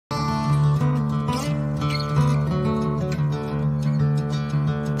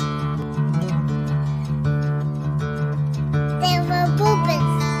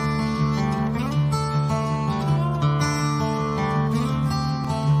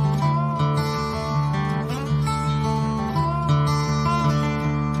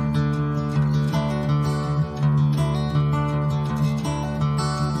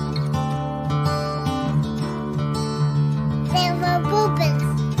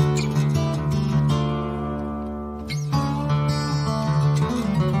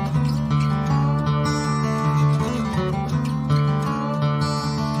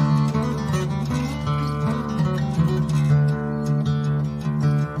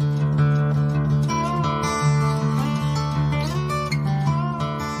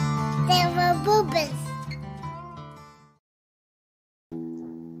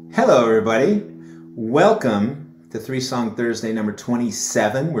Hello, everybody. Welcome to Three Song Thursday number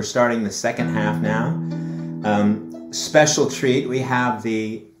 27. We're starting the second half now. Special treat. We have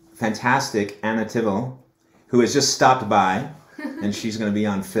the fantastic Anna Tivell, who has just stopped by, and she's going to be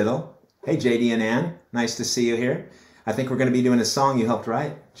on fiddle. Hey, JD and Ann. Nice to see you here. I think we're going to be doing a song you helped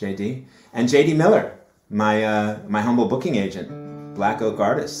write, JD. And JD Miller, my humble booking agent, Black Oak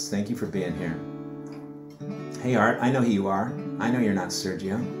Artists. Thank you for being here. Hey, Art. I know who you are. I know you're not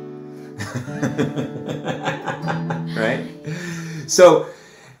Sergio. Right? So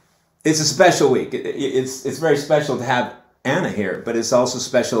it's a special week. It's very special to have Anna here, but it's also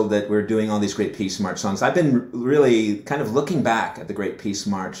special that we're doing all these Great Peace March songs. I've been really kind of looking back at the Great Peace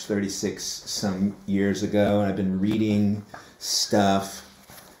March 36 some years ago, and I've been reading stuff.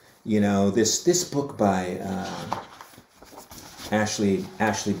 You know, this book by Ashley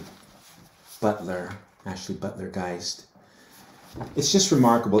Butler Geist. It's just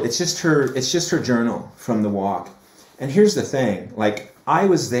remarkable. It's just her journal from the walk. And here's the thing, like, I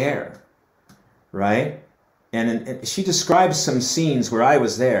was there, right? And she describes some scenes where I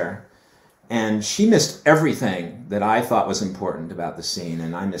was there, and she missed everything that I thought was important about the scene,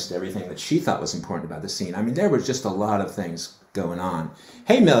 and I missed everything that she thought was important about the scene. I mean, there was just a lot of things going on.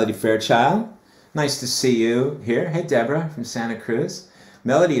 Hey, Melody Fairchild. Nice to see you here. Hey, Deborah from Santa Cruz.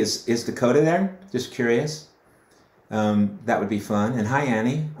 Melody, is Dakota there? Just curious. That would be fun. And hi,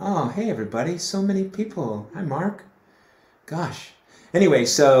 Annie. Oh, hey, everybody. So many people. Hi, Mark. Gosh. Anyway,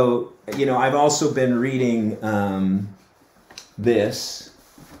 so, you know, I've also been reading this,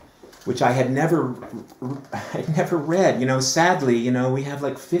 which I had never read. You know, sadly, you know, we have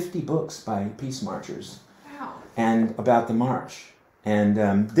like 50 books by peace marchers. Wow. And about the march.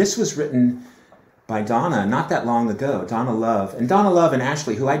 And this was written by Donna not that long ago, Donna Love. And Donna Love and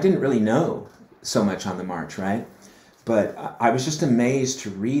Ashley, who I didn't really know so much on the march, right? But I was just amazed to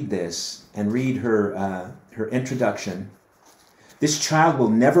read this and read her introduction. This child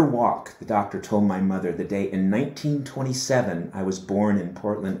will never walk, the doctor told my mother the day in 1927 I was born in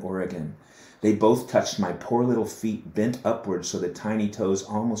Portland, Oregon. They both touched my poor little feet, bent upward so the tiny toes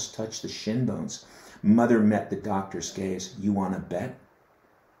almost touched the shin bones. Mother met the doctor's gaze. You want to bet?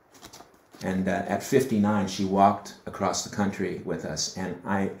 And at 59, she walked across the country with us. And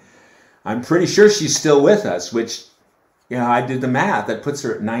I'm pretty sure she's still with us, which, you know, I did the math. That puts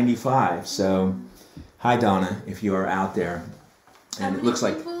her at 95. So, hi, Donna, if you are out there. And it looks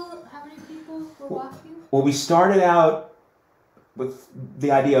like... How many people were walking? Well, we started out with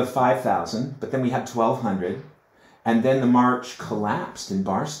the idea of 5,000, but then we had 1,200. And then the march collapsed in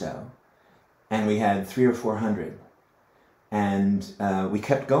Barstow, and we had 300 or 400. And we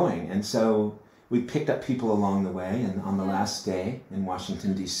kept going. And so we picked up people along the way. And on the last day in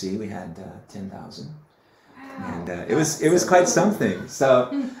Washington, D.C., we had 10,000. Wow. And it was quite something.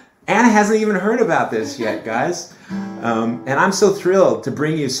 So Anna hasn't even heard about this yet, guys. And I'm so thrilled to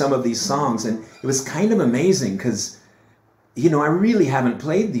bring you some of these songs. And it was kind of amazing because, you know, I really haven't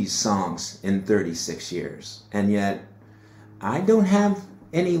played these songs in 36 years. And yet I don't have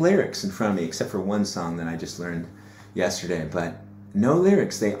any lyrics in front of me except for one song that I just learned yesterday. But no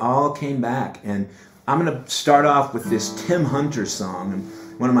lyrics. They all came back. And I'm going to start off with this Tim Hunter song. And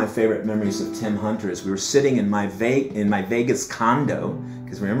one of my favorite memories of Tim Hunter is we were sitting in my Vegas condo,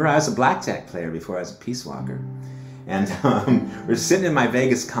 because remember, I was a blackjack player before I was a peace walker. And we were sitting in my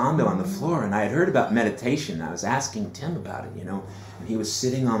Vegas condo on the floor, and I had heard about meditation. I was asking Tim about it, you know, and he was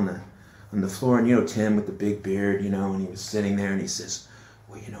sitting on the floor, and, you know, Tim with the big beard, you know, and he was sitting there, and he says,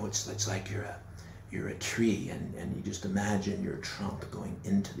 well, you know, it's like you're a tree, and you just imagine your trunk going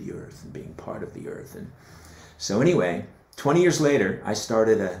into the earth and being part of the earth. And so anyway, 20 years later, I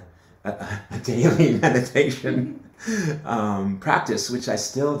started a daily meditation practice, which I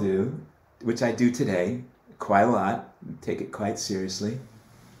still do, which I do today quite a lot, take it quite seriously.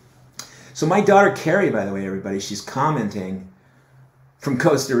 So my daughter Carrie, by the way, everybody, she's commenting from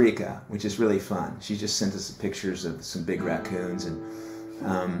Costa Rica, which is really fun. She just sent us pictures of some big raccoons, and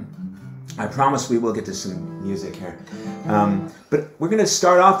I promise we will get to some music here. But we're going to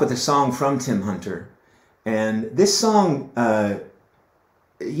start off with a song from Tim Hunter. And this song,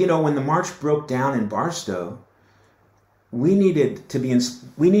 you know, when the march broke down in Barstow, we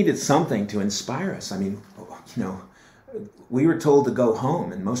needed something to inspire us. I mean, you know, we were told to go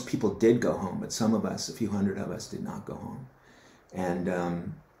home, and most people did go home, but some of us, a few hundred of us, did not go home.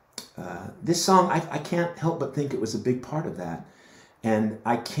 And this song, I can't help but think it was a big part of that. And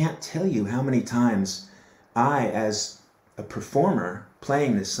I can't tell you how many times I, as a performer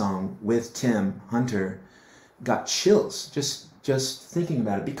playing this song with Tim Hunter, got chills just thinking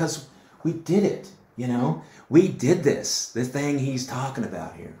about it, because we did it, you know? We did this, the thing he's talking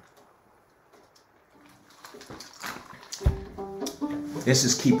about here. This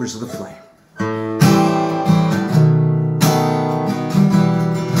is Keepers of the Flame.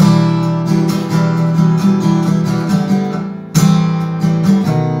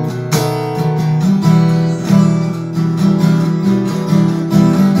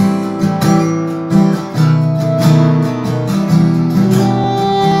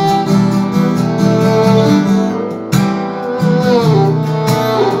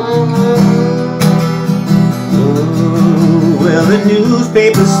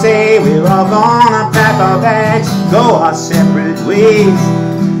 Newspapers say we're all gonna pack our bags, go our separate ways.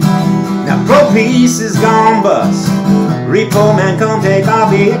 Now pro peace is gone bust, repo-man come take our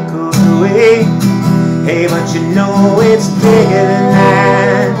vehicles away. Hey, but you know it's bigger than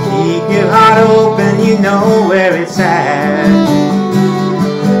that. Keep your heart open, you know where it's at.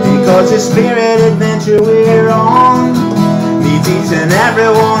 Because the spirit adventure we're on needs each and every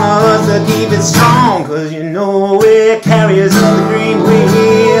one of us to keep it strong. Cause you know we're carriers of the dream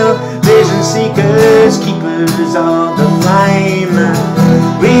wheel, vision seekers, keepers of the flame.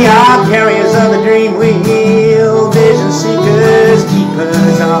 We are carriers of the dream wheel, vision seekers,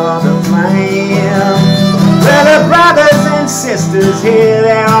 keepers of the flame. Well, the brothers and sisters here,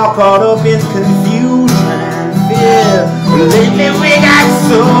 they're all caught up in confusion and fear. Lately we got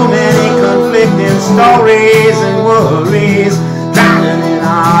so many conflicting stories and worries drowning in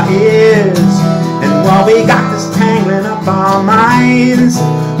our ears. And while we got this tangling up our minds,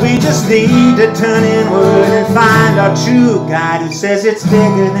 we just need to turn inward and find our true guide who says it's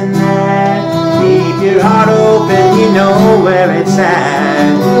bigger than that. Keep your heart open, you know where it's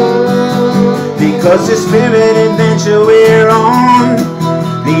at. Because the spirit adventure we're on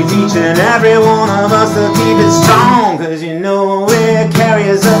needs each and every one of us to keep it strong. Cause you know we're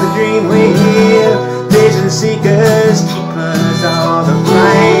carriers of the dream wheel, vision seekers, keepers of the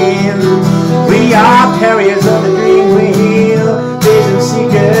flame. We are carriers of the dream wheel, vision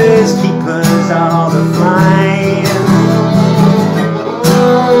seekers, keepers of the flame.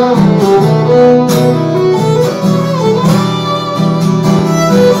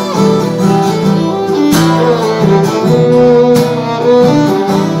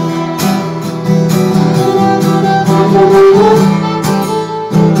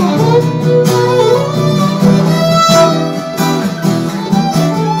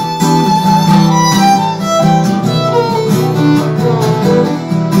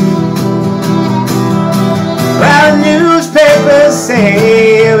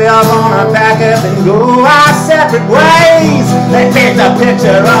 Say we all gonna pack up and go our separate ways. They paint a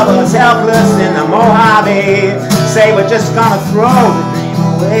picture of us helpless in the Mojave. Say we're just gonna throw the dream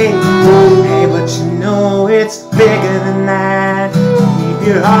away. Hey, but you know it's bigger than that. Keep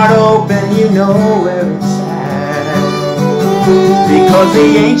your heart open, you know where it's at. Because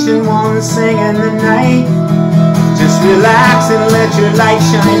the ancient ones sing in the night. Just relax and let your light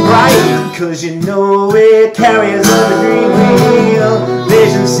shine bright. Cause you know we're carriers of the dream wheel,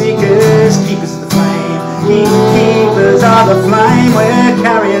 vision seekers, keepers of the flame. Keepers of the flame. We're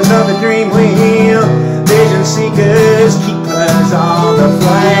carriers of the dream wheel, vision seekers, keepers of the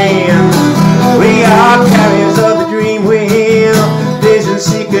flame. We are carriers of the dream wheel, vision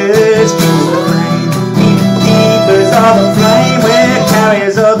seekers, keepers of the flame. Keepers of the flame. We're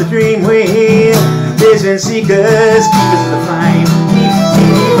carriers of the dream wheel, vision seekers, keepers of the flame.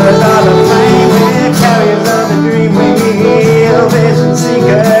 Keepers of the flame. We're carriers of the dream wheel, vision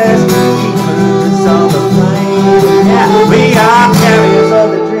seekers, keepers of the flame. Yeah, we are carriers of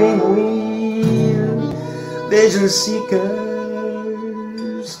the dream wheel, vision seekers,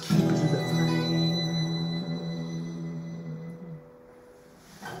 keepers of the flame.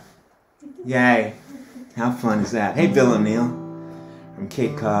 Yay. How fun is that? Hey, Bill O'Neill from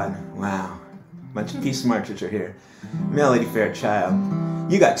Cape Cod. Wow. Bunch of peace marchers are here. Melody Fairchild.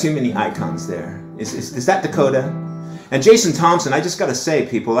 You got too many icons there. Is that Dakota? And Jason Thompson, I just got to say,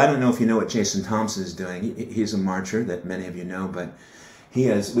 people, I don't know if you know what Jason Thompson is doing. He's a marcher that many of you know, but he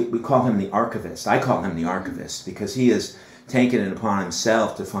is, we call him the archivist. I call him the archivist because he has taken it upon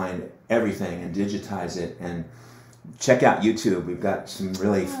himself to find everything and digitize it. And check out YouTube. We've got some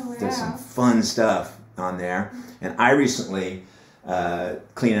really, there's some fun stuff on there. And I recently,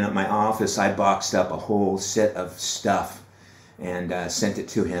 cleaning up my office, I boxed up a whole set of stuff and sent it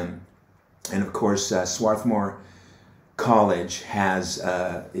to him. And of course, Swarthmore College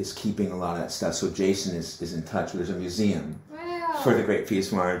is keeping a lot of that stuff. So Jason is in touch. There's a museum for the Great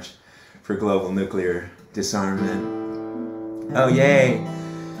Peace March, for global nuclear disarmament. Oh, yay!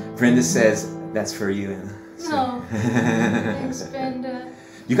 Brenda says that's for you, Anna. So. No. Thanks, Brenda.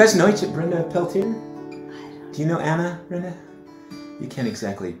 You guys know each other, Brenda Peltier? Do you know Anna, Brenda? You can't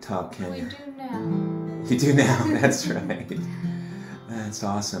exactly talk, can you? We do now. You do now, that's right. That's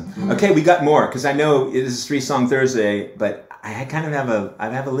awesome. Okay, we got more because I know it is 3-song Thursday, but I kind of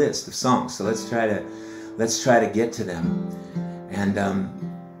have a list of songs. So let's try to get to them. And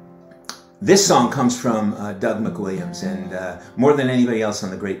this song comes from Doug McWilliams, and more than anybody else on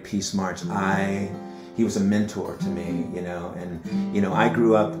the Great Peace March, he was a mentor to me, you know. And you know, I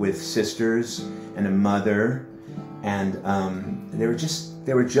grew up with sisters and a mother, and there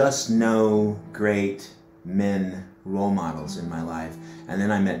were just no great men role models in my life. And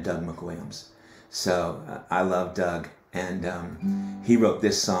then I met Doug McWilliams. So I love Doug, and he wrote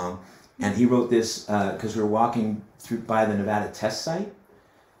this song, and he wrote this because we were walking by the Nevada test site,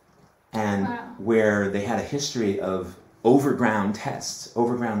 and where they had a history of overground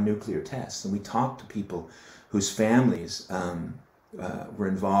nuclear tests, and we talked to people whose families were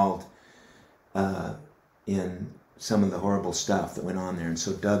involved in some of the horrible stuff that went on there. And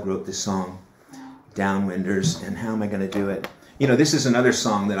so Doug wrote this song, Downwinders. And how am I going to do it? You know, this is another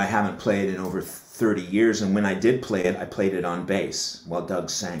song that I haven't played in over 30 years, and when I did play it, I played it on bass while Doug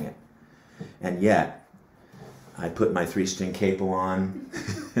sang it. And yet, I put my 3-string capo on,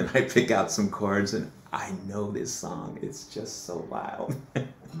 and I pick out some chords, and I know this song. It's just so wild.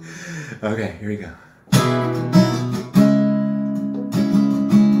 Okay, here we go.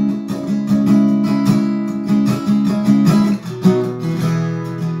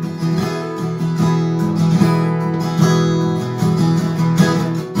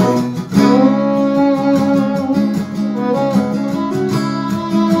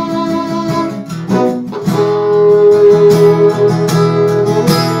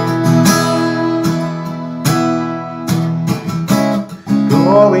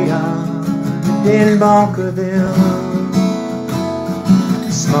 In Bunkerville,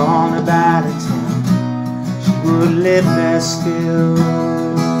 small Nevada town, she would live there still.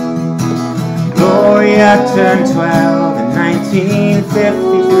 Gloria turned 12 in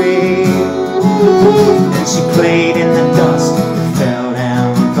 1953, and she played in the dust that fell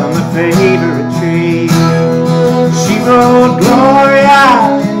down from her favorite tree. She rode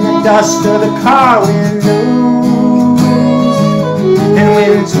Gloria in the dust of the car windows, and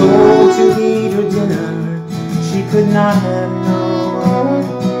when told to eat her dinner, she could not have known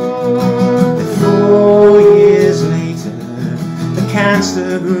that 4 years later the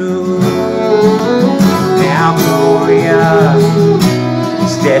cancer grew. Now Gloria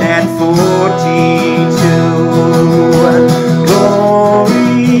is dead at 42.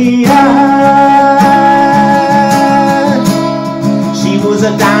 Gloria, she was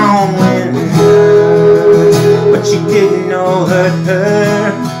a downwinder, but she didn't know hurt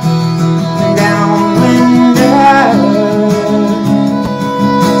her. Downwinder,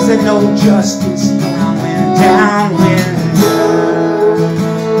 said no justice, downwinder.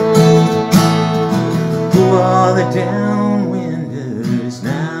 Who are the downwinders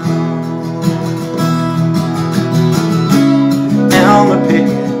now? Elmer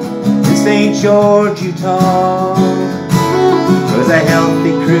Pickett in St. George, Utah, was a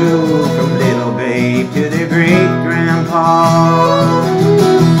healthy crew from little babe to their great-grandpa.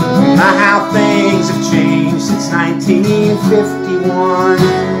 How things have changed since 1951,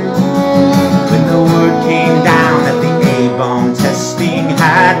 when the word came down that the A-bomb testing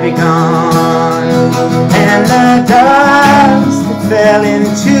had begun, and the dust that fell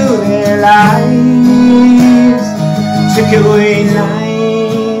into their lives took away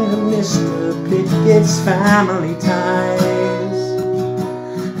 9 of Mr. Pickett's family ties.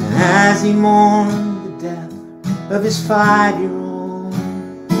 And as he mourned the death of his 5-year-old,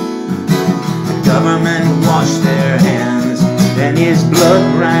 government washed their hands, and his blood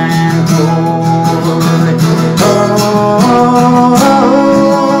ran cold. Oh,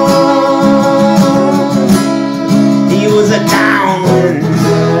 he was a downwinder,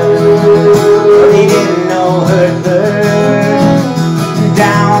 but he didn't know her.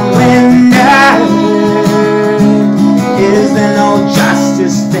 Downwinder, is there no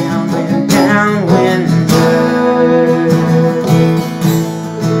justice downwinder?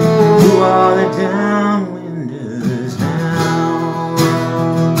 Who are the downwinders now?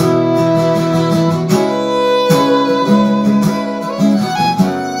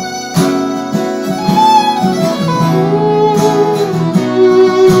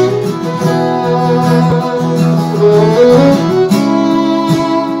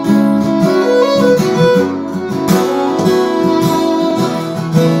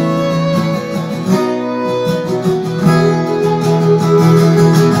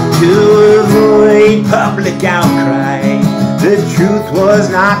 Public outcry, the truth was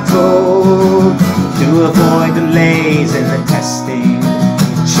not told. To avoid delays in the testing,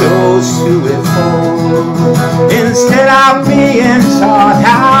 chose those who withhold. Instead of being taught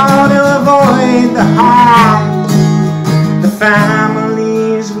how to avoid the harm, the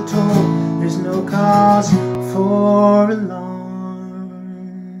families were told there's no cause for alarm.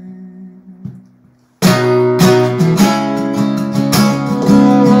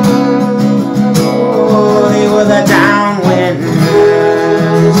 Oh, they were the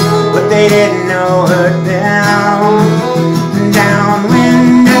downwinders, but they didn't know her down.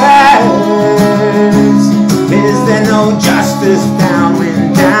 Downwinders, is there no justice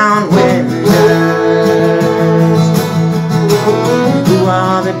downwind? Downwinders, who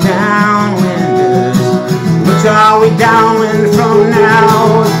are the downwinders? Which are we downwind from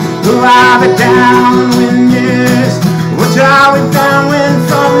now? Who are the downwinders? Which are we downwind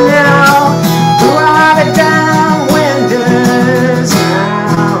from now? Who are the downwinders now?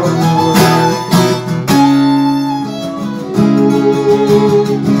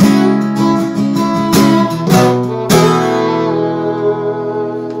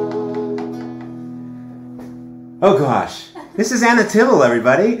 Oh gosh, this is Anna Tibble,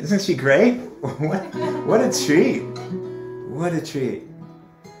 everybody. Isn't she great? What a treat. What a treat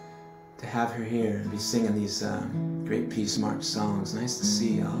to have her here and be singing these great Peace March songs. Nice to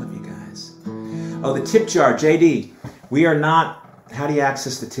see all of you guys. Oh, the tip jar, JD. We are not, how do you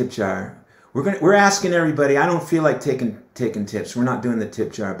access the tip jar? We're asking everybody. I don't feel like taking tips. We're not doing the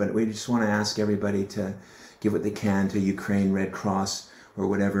tip jar, but we just want to ask everybody to give what they can to Ukraine Red Cross or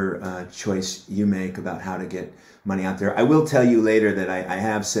whatever choice you make about how to get money out there. I will tell you later that I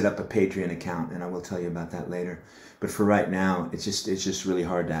have set up a Patreon account, and I will tell you about that later. But for right now, it's just really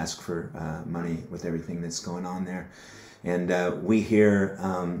hard to ask for money with everything that's going on there. And we here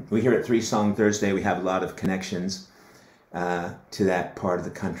at Three Song Thursday, we have a lot of connections to that part of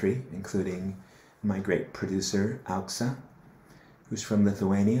the country, including my great producer, Auksa, who's from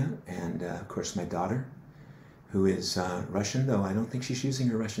Lithuania, and of course my daughter, who is Russian, though I don't think she's using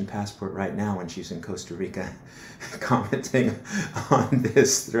her Russian passport right now when she's in Costa Rica commenting on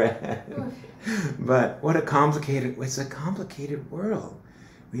this thread. But it's a complicated world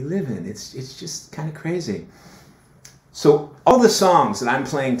we live in. It's just kind of crazy. So all the songs that I'm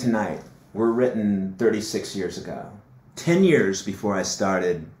playing tonight were written 36 years ago, 10 years before I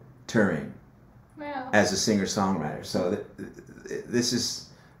started touring as a singer-songwriter. So this is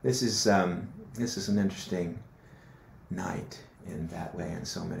an interesting night in that way, and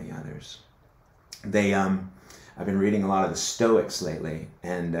so many others. I've been reading a lot of the Stoics lately,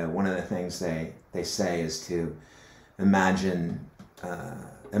 and one of the things they say is to imagine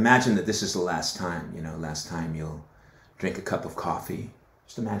that this is the last time. Last time you'll drink a cup of coffee.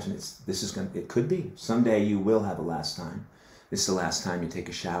 Just imagine it could be someday you will have a last time. This is the last time you take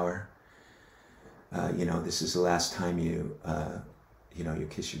a shower. This is the last time you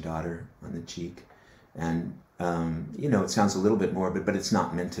kiss your daughter on the cheek. And it sounds a little bit morbid, but it's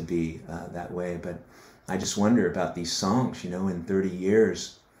not meant to be that way. But I just wonder about these songs, in 30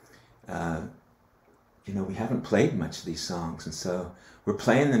 years, we haven't played much of these songs. And so we're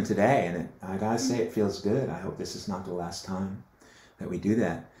playing them today, and I gotta say it feels good. I hope this is not the last time that we do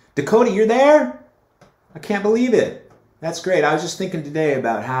that. Dakota, you're there? I can't believe it. That's great. I was just thinking today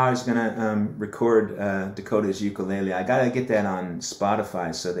about how I was gonna record Dakota's ukulele. I gotta get that on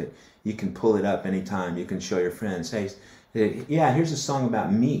Spotify so that you can pull it up anytime. You can show your friends, hey, yeah, here's a song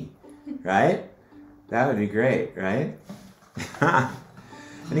about me, right? That would be great, right?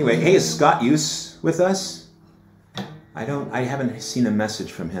 Anyway, hey, is Scott Use with us? I haven't seen a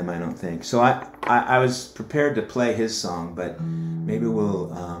message from him, I don't think. So I was prepared to play his song, but maybe we'll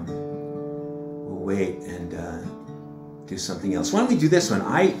wait and do something else. Why don't we do this one?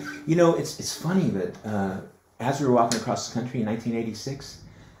 It's funny, but as we were walking across the country in 1986,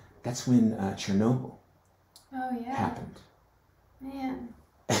 that's when Chernobyl happened. Man.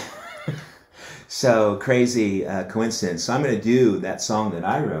 So crazy coincidence. So I'm going to do that song that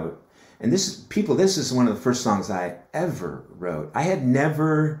I wrote. And this is one of the first songs I ever wrote. I had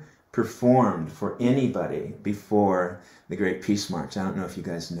never performed for anybody before the Great Peace March. I don't know if you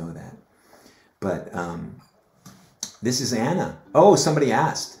guys know that. But this is Anna. Oh, somebody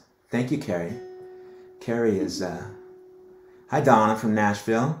asked. Thank you, Carrie. Carrie is... Hi, Donna from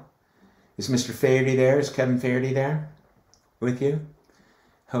Nashville. Is Mr. Faherty there? Is Kevin Faherty there with you?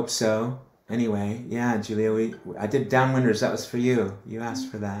 Hope so. Anyway, yeah, Julia, I did Downwinders. That was for you. You asked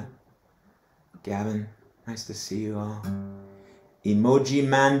for that. Gavin, nice to see you all. Emoji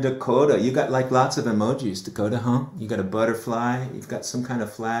Man Dakota. You got like lots of emojis, Dakota, huh? You got a butterfly. You've got some kind of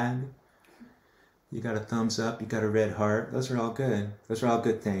flag. You got a thumbs up. You got a red heart. Those are all good. Those are all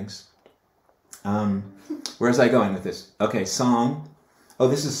good things. Where's I going with this? Okay, song. Oh,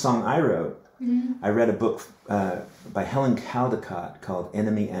 this is a song I wrote. Mm-hmm. I read a book by Helen Caldecott called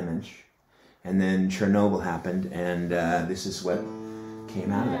Enemy Image, and then Chernobyl happened, and this is what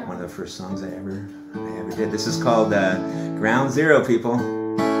came out of it. One of the first songs I ever did. This is called Ground Zero, people.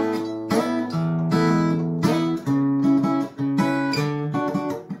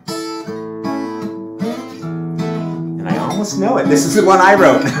 And I almost know it. This is the one I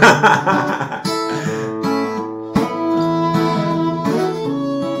wrote.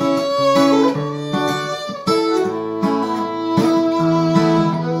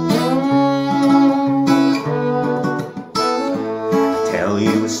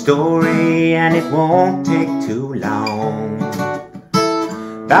 Story, and it won't take too long,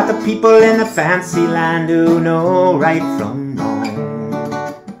 about the people in the fancy land who know right from wrong.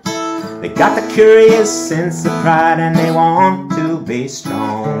 They got the curious sense of pride and they want to be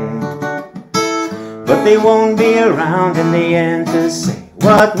strong, but they won't be around in the end to say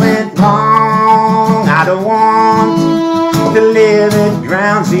what went wrong. I don't want to live at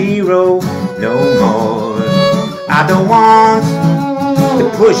ground zero no more. I don't want to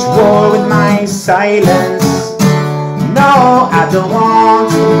push war with my silence. No, I don't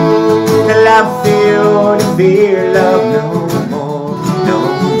want to love fear or to fear love no more. No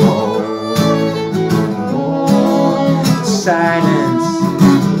more silence.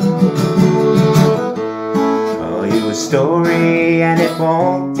 Tell you a story and it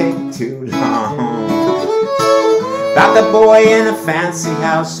won't take too long, about the boy in a fancy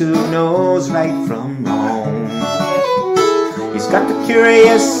house who knows right from wrong. He's got the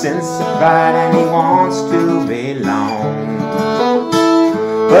curious sense of pride and he wants to belong,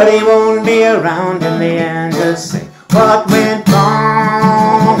 but he won't be around in the end to say what went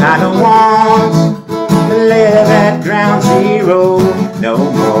wrong. I don't want to live at ground zero no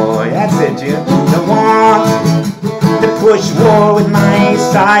more. That's it, Jim. Don't want to push war with my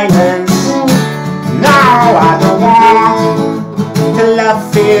silence. No, I don't want to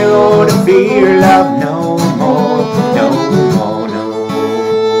love fear or to fear love no more. No more, no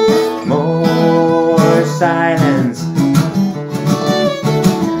more silence.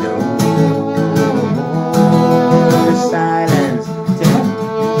 No more silence.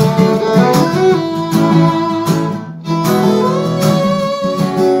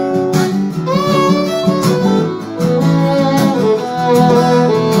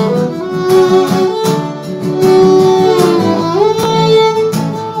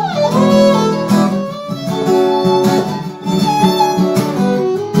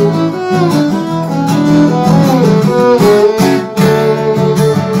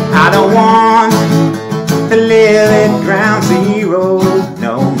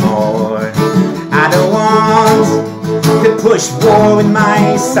 Push war with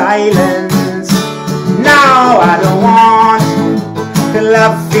my silence. No, I don't want to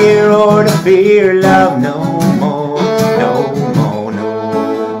love fear or to fear love no more. No more,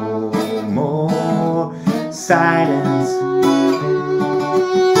 no more silence.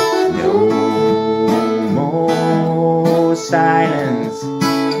 No more silence.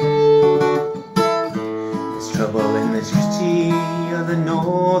 There's trouble in the city of the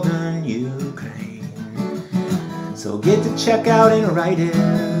northern Ukraine, so get to check out and write it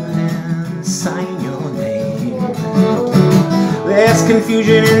and sign your name. There's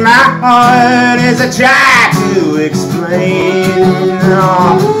confusion in my heart as I try to explain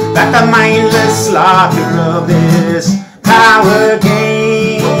about the mindless slaughter of this power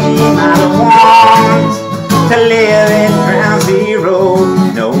game. I don't want to live in ground zero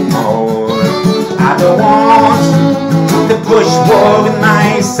no more. I don't want to push war with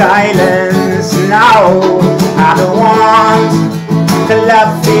my silence. No, I don't want to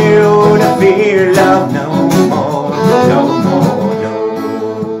love fear or to fear love no more. No more, no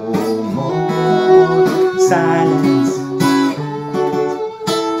more silence.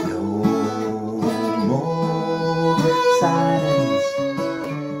 No more silence.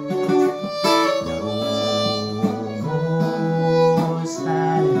 No more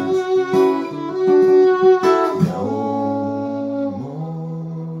silence. No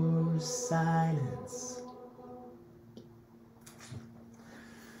more silence.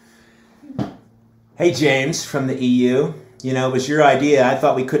 Hey, James from the EU. You know, it was your idea. I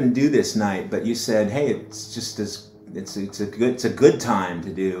thought we couldn't do this night, but you said, "Hey, it's just it's a good time to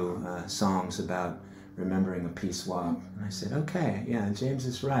do songs about remembering a peace walk." And I said, "Okay, yeah, James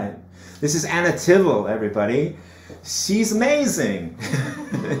is right." This is Anna Tivell, everybody. She's amazing.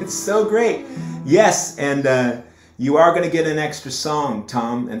 It's so great. Yes, and you are going to get an extra song,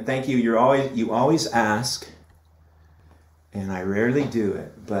 Tom. And thank you. You always ask. and I rarely do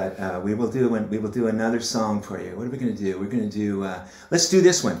it, but we will do another song for you. What are we going to do? We're going to do. Let's do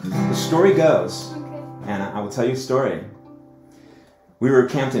this one. The story goes, and I will tell you a story. We were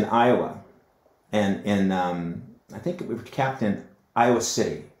camped in Iowa, and I think we were camped in Iowa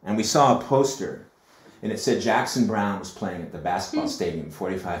City, and we saw a poster, and it said Jackson Browne was playing at the basketball stadium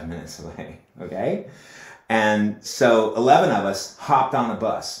 45 minutes away. Okay, and so 11 of us hopped on a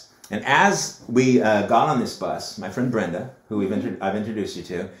bus. And as we got on this bus, my friend Brenda, who I've introduced you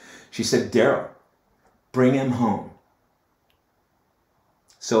to, she said, "Daryl, bring him home."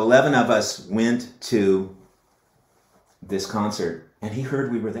 So 11 of us went to this concert, and he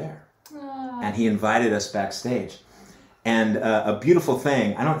heard we were there. And he invited us backstage. And a beautiful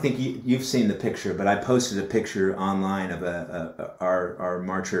thing, I don't think you've seen the picture, but I posted a picture online of our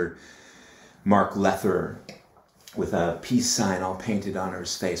marcher, Mark Letherer, with a peace sign all painted on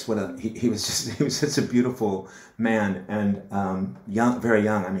his face. He was such a beautiful man, and young, very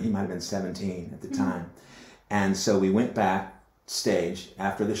young. I mean, he might have been 17 at the time. And so we went backstage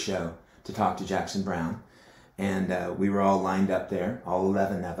after the show to talk to Jackson Browne, and we were all lined up there, all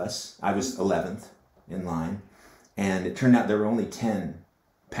 11 of us. I was 11th in line, and it turned out there were only 10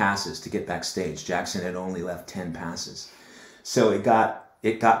 passes to get backstage. Jackson had only left 10 passes. So it got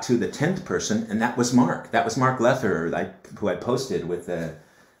to the 10th person, and that was Mark. That was Mark Letherer, who I posted with the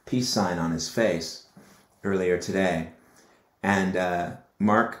peace sign on his face earlier today. And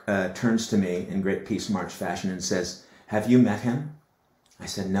Mark turns to me in great Peace March fashion and says, "Have you met him?" I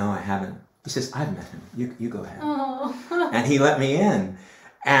said, "No, I haven't." He says, "I've met him. You go ahead." Oh. And he let me in.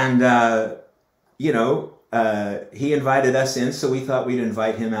 And, he invited us in, so we thought we'd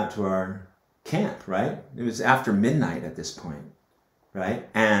invite him out to our camp, right? It was after midnight at this point. Right,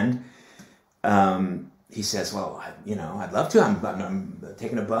 and he says, "Well, I'd love to. I'm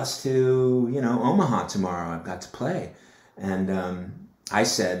taking a bus to Omaha tomorrow. I've got to play." And I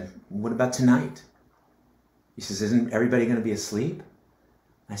said, "What about tonight?" He says, "Isn't everybody going to be asleep?"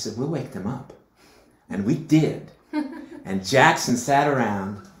 I said, "We'll wake them up," and we did. And Jackson sat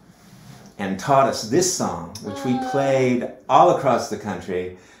around and taught us this song, which we played all across the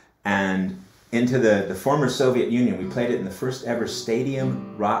country, and into the former Soviet Union. We played it in the first ever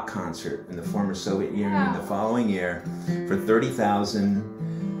stadium rock concert in the former Soviet Union the following year for 30,000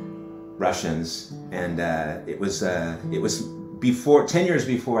 Russians. And it was before 10 years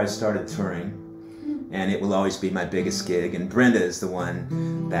before I started touring, and it will always be my biggest gig. And Brenda is the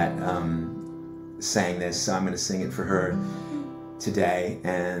one that sang this, so I'm going to sing it for her today.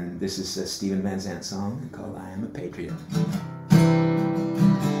 And this is a Stephen Van Zandt song called "I Am a Patriot."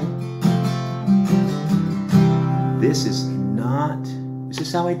 This is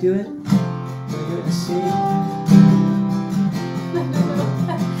this how I do it? Do I do it in C?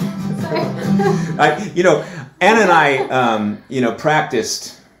 Anna and I,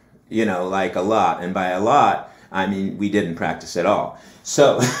 practiced, like a lot. And by a lot, I mean, we didn't practice at all.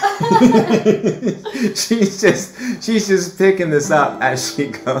 So she's just picking this up as she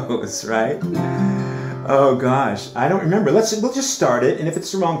goes, right? Oh gosh, I don't remember. We'll just start it, and if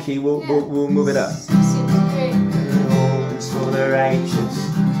it's the wrong key, we'll move it up. For the righteous,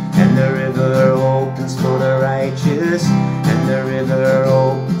 and the river opens for the righteous, and the river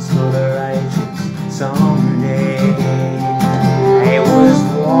opens for the righteous. Someday I was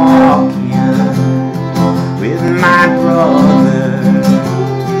walking with my brother,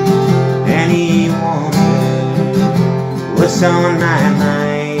 and he wondered what's on my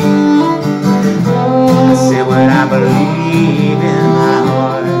mind. I said what I believe in my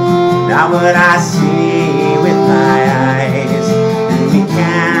heart, not what I see with my eyes. And we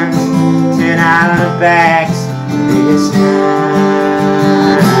can't turn our backs this time.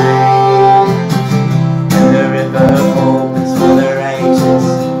 And the river opens for the righteous,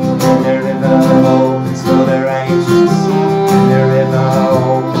 and the river opens for the righteous, and the river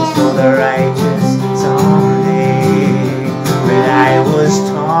opens for the righteous. Someday when I was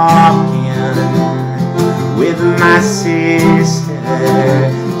talking with my sister,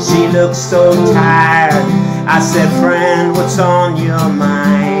 she looked so tired. I said, "Friend, what's on your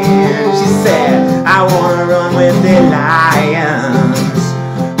mind?" She said, "I want to run with the lions,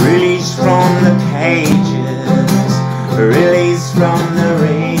 released from the cages, released from the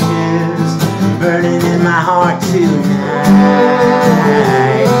rages, burning in my heart tonight.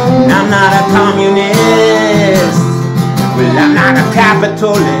 And I'm not a communist, well, I'm not a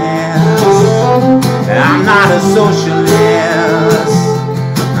capitalist, I'm not a socialist,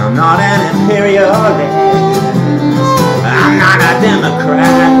 I'm not an imperialist, I'm not a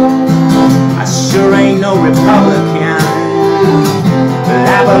Democrat, I sure ain't no Republican, but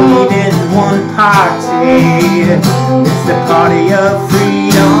I believe in one party, it's a party of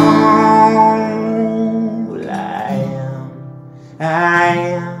freedom. Well, I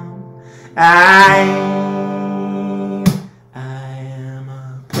am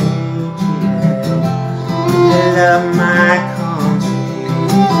a patriot. I love my country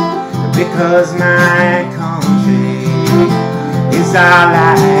because my country is all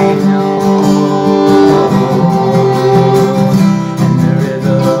I know. And the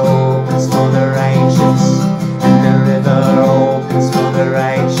river opens for the righteous, and the river opens for the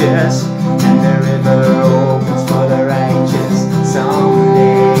righteous, and the river opens for the righteous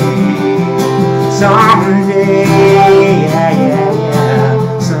someday, someday, yeah, yeah,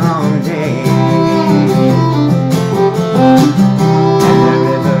 yeah, someday. And the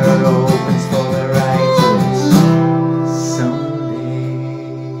river opens for the righteous someday.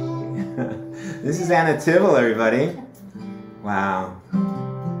 This is Anna Tibble, everybody. Wow.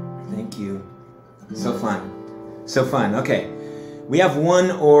 Thank you. So fun. So fun. Okay. We have one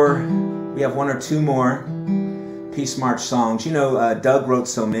or two more Peace March songs. You know, Doug wrote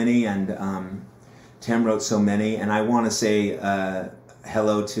so many, and Tim wrote so many, and I want to say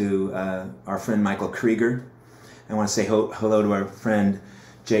hello to our friend Michael Krieger. I want to say hello to our friend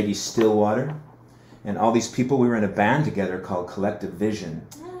J.D. Stillwater, and all these people. We were in a band together called Collective Vision,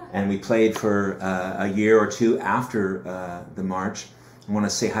 and we played for a year or two after the march. I want to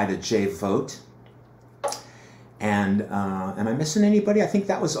say hi to Jay Vogt. And am I missing anybody? I think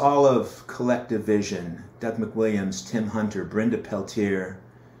that was all of Collective Vision. Doug McWilliams, Tim Hunter, Brenda Peltier,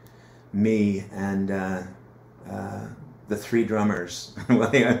 me, and the three drummers. Well,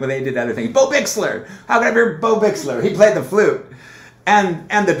 they did other things. Bo Bixler! How could I remember Bo Bixler? He played the flute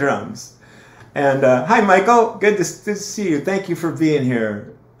and the drums. And hi, Michael. Good to see you. Thank you for being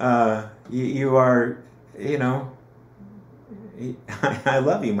here. You are, you know, I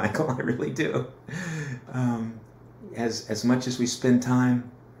love you, Michael. I really do. As much as we spend time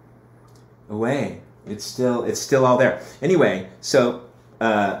away, it's still all there. Anyway, so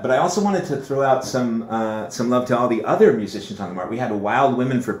but I also wanted to throw out some love to all the other musicians on the march. We had a Wild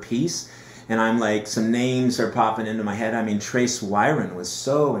Women for Peace, and I'm like, some names are popping into my head. I mean, Trace Wyron was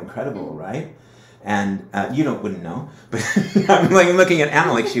so incredible, right? And you wouldn't know, but I'm like looking at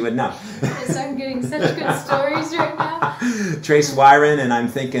Anna like she would know. Yes, I'm getting such good stories right now. Trace Wyron, and I'm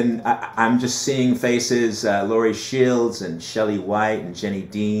thinking, I'm just seeing faces, Laurie Shields and Shelley White and Jenny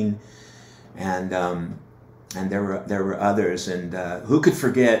Dean, and there were others, and who could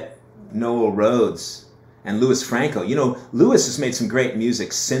forget Noel Rhodes and Louis Franco? You know, Louis has made some great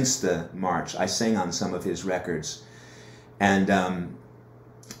music since the march. I sang on some of his records, and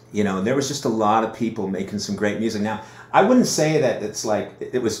you know, there was just a lot of people making some great music. Now, I wouldn't say that it's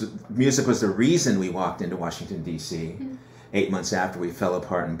like music was the reason we walked into Washington, D.C. 8 months after we fell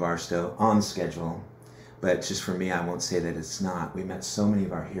apart in Barstow on schedule. But just for me, I won't say that it's not. We met so many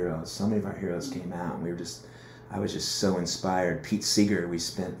of our heroes. So many of our heroes came out, and I was just so inspired. Pete Seeger, we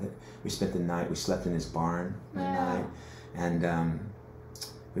spent the night. We slept in his barn that night, and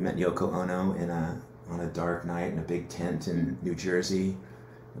we met Yoko Ono on a dark night in a big tent in New Jersey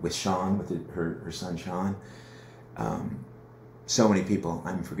with Sean, with her son Sean. So many people.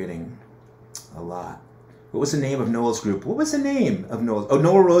 I'm forgetting a lot. What was the name of Noel's group? What was the name of Noel's? Oh,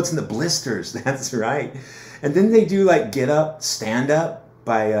 Noel Rhodes and the Blisters. That's right. And then they do like Get Up, Stand Up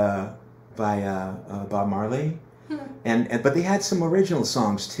by Bob Marley. But they had some original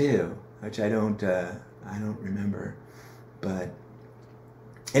songs too, which I don't remember. But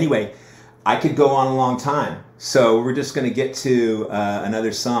anyway, I could go on a long time. So we're just going to get to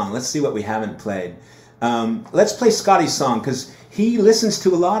another song. Let's see what we haven't played. Let's play Scotty's song, because he listens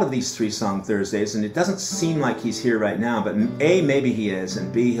to a lot of these 3-song Thursdays, and it doesn't seem like he's here right now, but A, maybe he is,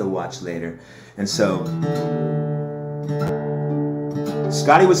 and B, he'll watch later. And so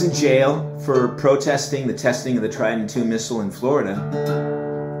Scotty was in jail for protesting the testing of the Trident II missile in Florida.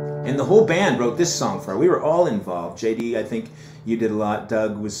 And the whole band wrote this song for her. We were all involved. JD, I think you did a lot.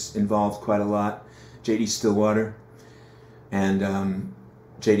 Doug was involved quite a lot. JD Stillwater. And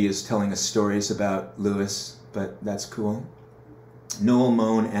JD is telling us stories about Lewis, but that's cool. Noel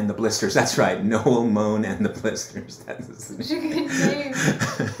Moan and the Blisters. That's right. Noel Moan and the Blisters. That's such a good name.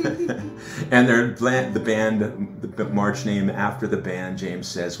 And the march name after the band, James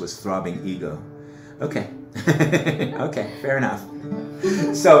says, was Throbbing Ego. Okay. Okay, fair enough.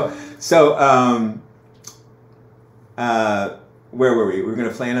 So where were we? We were going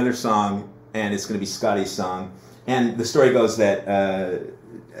to play another song, and it's going to be Scotty's song. And the story goes that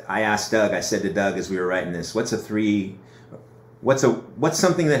I asked Doug, I said to Doug as we were writing this, what's something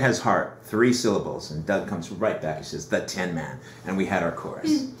that has heart? 3 syllables. And Doug comes right back, he says, the Tin Man. And we had our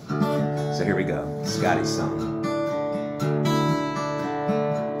chorus. So here we go, Scotty's song.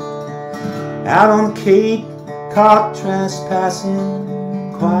 Out on the Cape, caught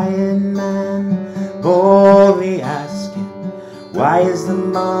trespassing, quiet man, boldly asking, why is the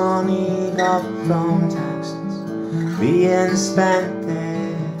money got from taxes being spent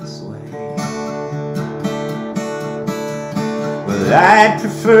this way? Well, I'd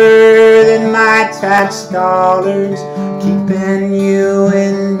prefer that my tax dollars keeping you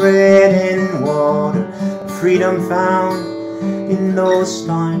in bread and water. Freedom found in those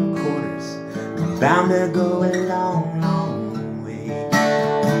storm quarters, bound to go a long, long way.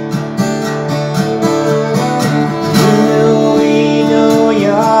 We know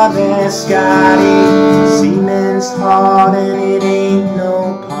you're there, Scotty. Seaman's hard and it ain't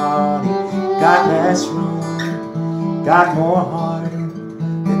no party. Got less room, got more heart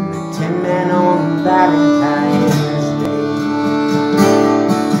than the Tin Men on Valentine's Day.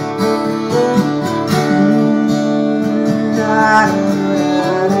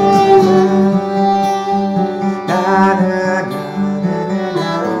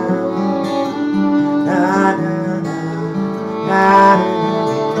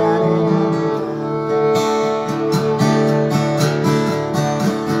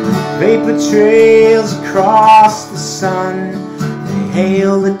 Vapor trails across the sun, they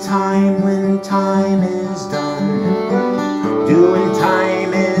hail the time when time is done. Doing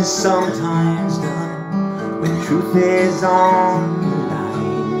time is sometimes done when truth is on the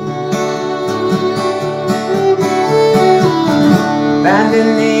line.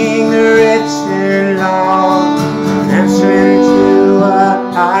 Abandoning the rich and long, answering to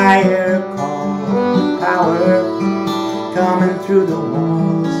a higher call. Power coming through the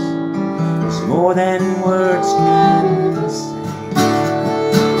walls is more than words can say.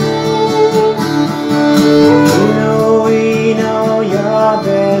 We know you're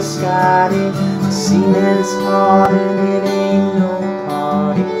there, Scotty. The seaman's hard and it ain't no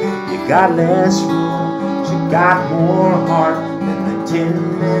party. You got less room, but you got more heart than the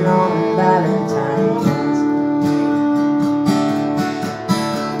Tin Men on Valentine's Day.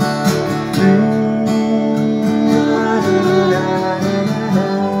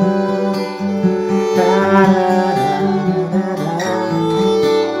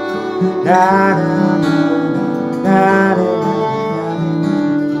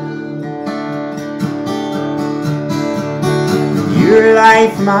 Your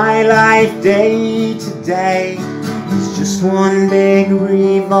life, my life, day to day is just one big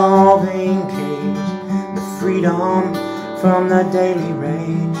revolving cage. The freedom from the daily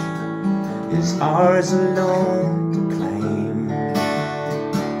rage is ours alone to claim.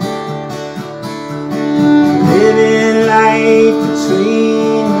 Living life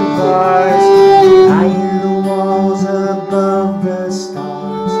between the bars, behind the walls above the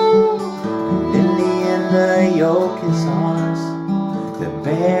stars, and in the end the yoke is ours, the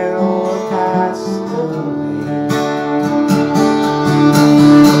bear or cast away.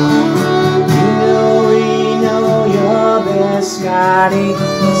 We know you're there, Scotty.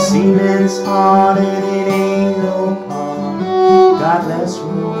 The seaman's hard and it ain't no party. Got less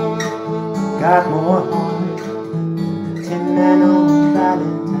room, got more heart than the Tin Men on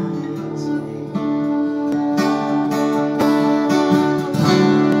Valentine's Day.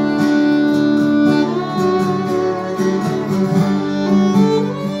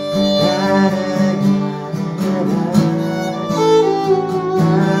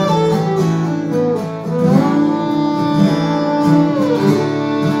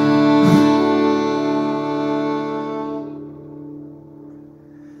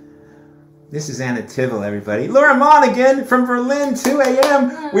 This is Anna Tivell, everybody. Laura Monaghan from Berlin, 2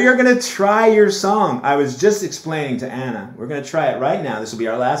 a.m. We are going to try your song. I was just explaining to Anna. We're going to try it right now. This will be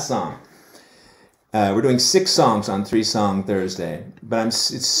our last song. We're doing 6 songs on 3 Song Thursday. But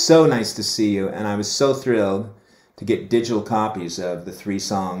it's so nice to see you. And I was so thrilled to get digital copies of the 3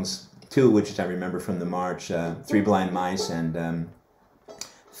 songs, 2 of which I remember from the march, 3 Blind Mice and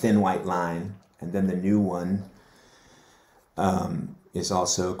Thin White Line. And then the new one is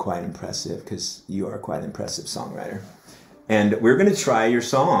also quite impressive because you are quite an impressive songwriter. And we're going to try your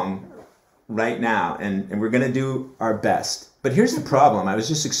song right now, and we're going to do our best. But here's the problem. I was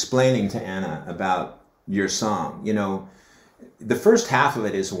just explaining to Anna about your song. You know, the first half of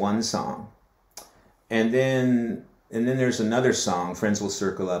it is one song, and then there's another song, Friends Will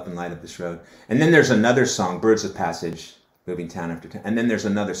Circle Up and Light Up This Road. And then there's another song, Birds of Passage, Moving Town After Town. And then there's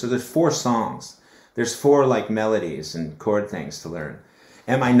another. So there's 4 songs. There's 4 like melodies and chord things to learn.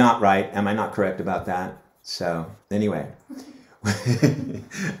 Am I not right? Am I not correct about that? So anyway,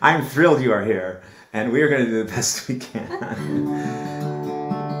 I'm thrilled you are here, and we are going to do the best we can.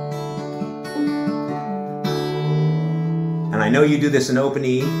 know you do this in open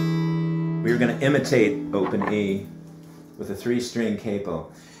E. We were going to imitate open E with a 3-string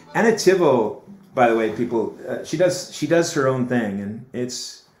capo. Anna Tivol, by the way, people, she does her own thing, and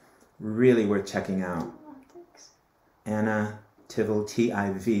it's really worth checking out. Oh, thanks. Anna Tivol,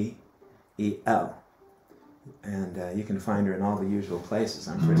 T-I-V-E-L. And you can find her in all the usual places,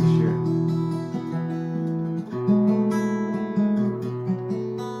 I'm pretty sure.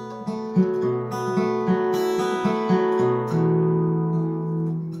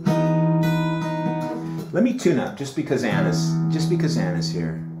 Let me tune up, just because Anna's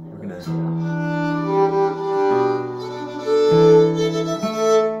here. We're gonna.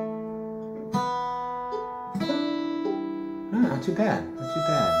 Not too bad. Not too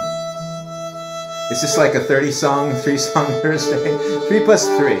bad. Is this like a 3-song Thursday? 3 plus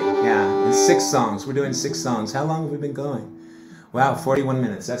 3, yeah. And 6 songs. We're doing 6 songs. How long have we been going? Wow, 41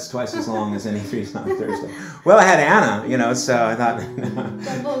 minutes. That's twice as long as any 3-song Thursday. Well, I had Anna, so I thought.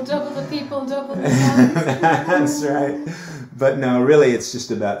 Double the people, double the songs. That's right. But no, really, it's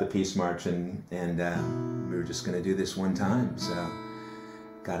just about the Peace March, and we were just going to do this one time, so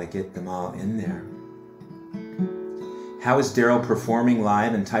got to get them all in there. How is Daryl performing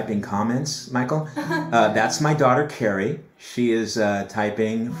live and typing comments, Michael? That's my daughter, Carrie. She is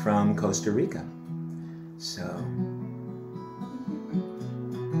typing from Costa Rica. So.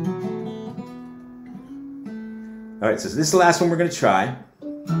 All right, so this is the last one we're going to try.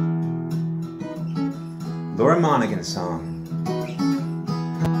 Laura Monaghan song.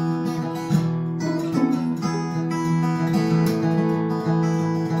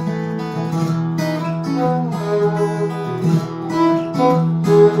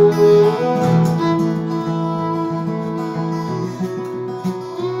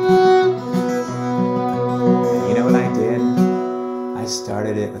 You know what I did? I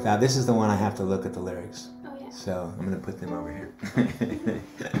started it without. This is the one I have to look at the lyrics. So I'm going to put them over here.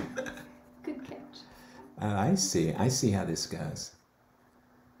 Good catch. I see how this goes.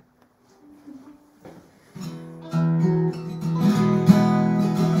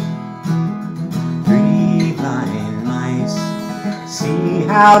 3 blind mice, see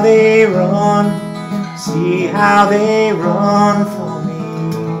how they run from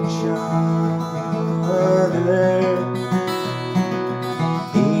each other.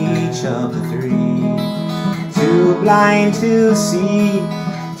 Each of the 3. Too blind to see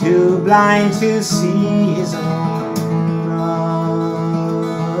his own brother.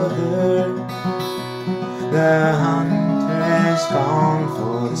 The hunter has gone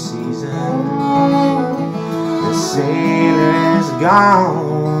for the season. The sailor has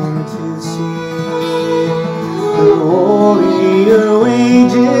gone to sea. The warrior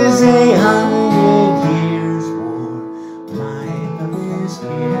wages 100 years war. My love is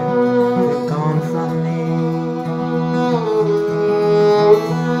here, they're gone from me.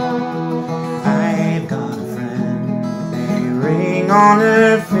 On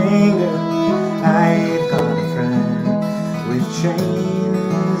her finger, I've got a friend with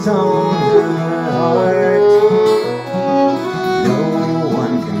chains on her heart. No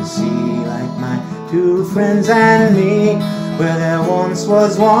one can see like my 2 friends and me, where there once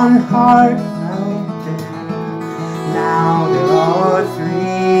was one heart out there. Now there are 3,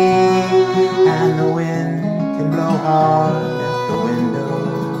 and the wind can blow hard at the window.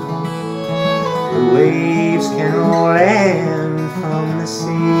 The waves can roll in from the sea.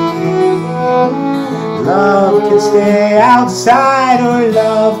 Love can stay outside, or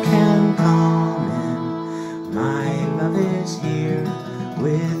love can come in. My love is here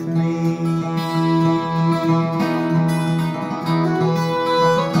with me.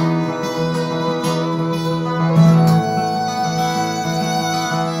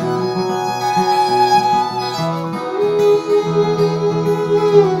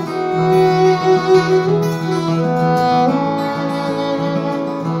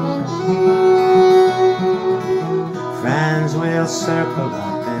 Circle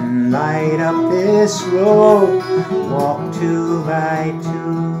up and light up this road. Walk 2 by 2.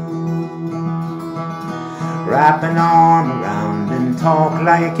 Wrap an arm around and talk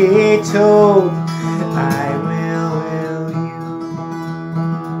like a toad. I will you.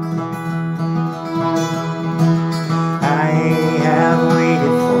 I have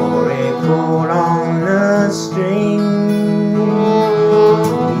waited for a pull on the string.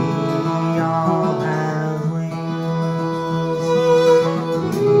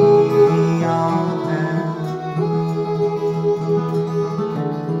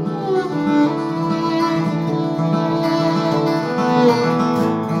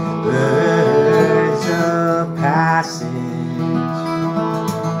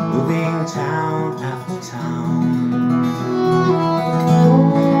 Moving town after town.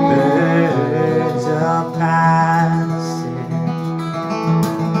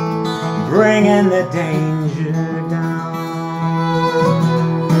 laying the danger down.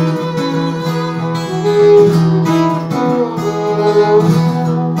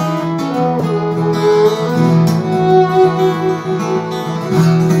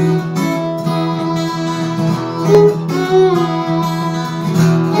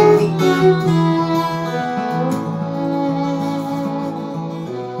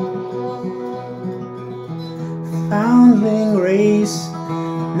 Foundling race,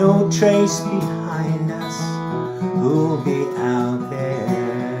 no trace behind us. Who'll be out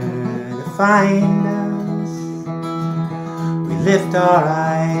there to find us? We lift our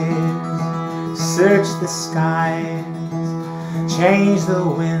eyes, search the skies, change the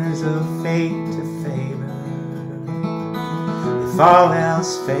winds of fate to favor. If all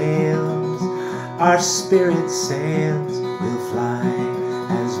else fails, our spirit sails, we'll fly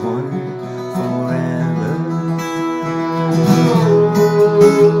as one forever.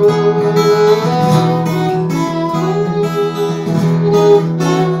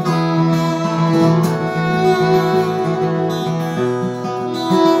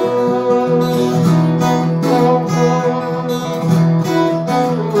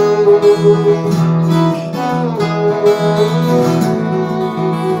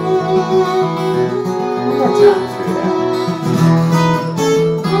 One more time through that.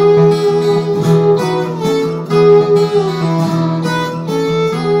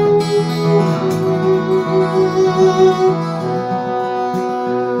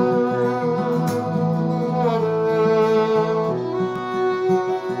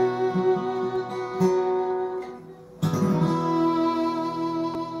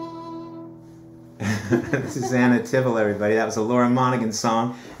 This is Anna Tivell, everybody. That was a Laura Monaghan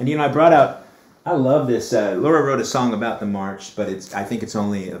song. And you know, I love this. Laura wrote a song about the march, but I think it's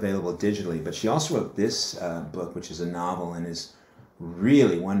only available digitally. But she also wrote this book, which is a novel and is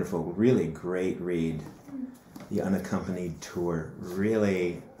really wonderful, really great read. The Unaccompanied Tour.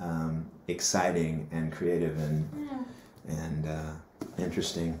 Really exciting and creative and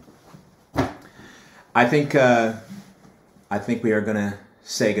interesting. I think we are going to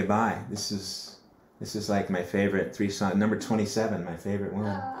say goodbye. This is like my favorite 3 song, number 27, my favorite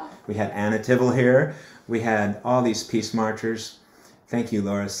one. We had Anna Tivell here. We had all these peace marchers. Thank you,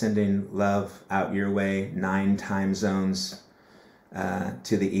 Laura, sending love out your way. 9 time zones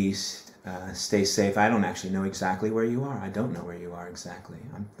to the east. Stay safe. I don't actually know exactly where you are. I don't know where you are exactly.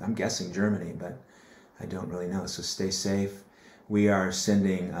 I'm guessing Germany, but I don't really know. So stay safe. We are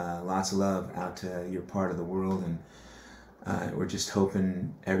sending lots of love out to your part of the world, and we're just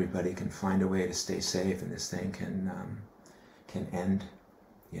hoping everybody can find a way to stay safe and this thing can end,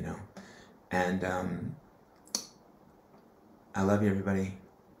 you know. And I love you, everybody.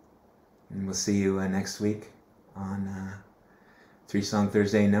 And we'll see you next week on 3 Song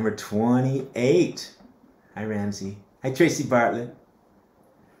Thursday, number 28. Hi, Ramsey. Hi, Tracy Bartlett.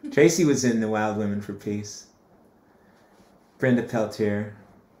 Tracy was in the Wild Women for Peace. Brenda Peltier.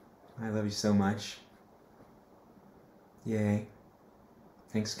 I love you so much. Yay.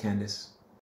 Thanks, Candace.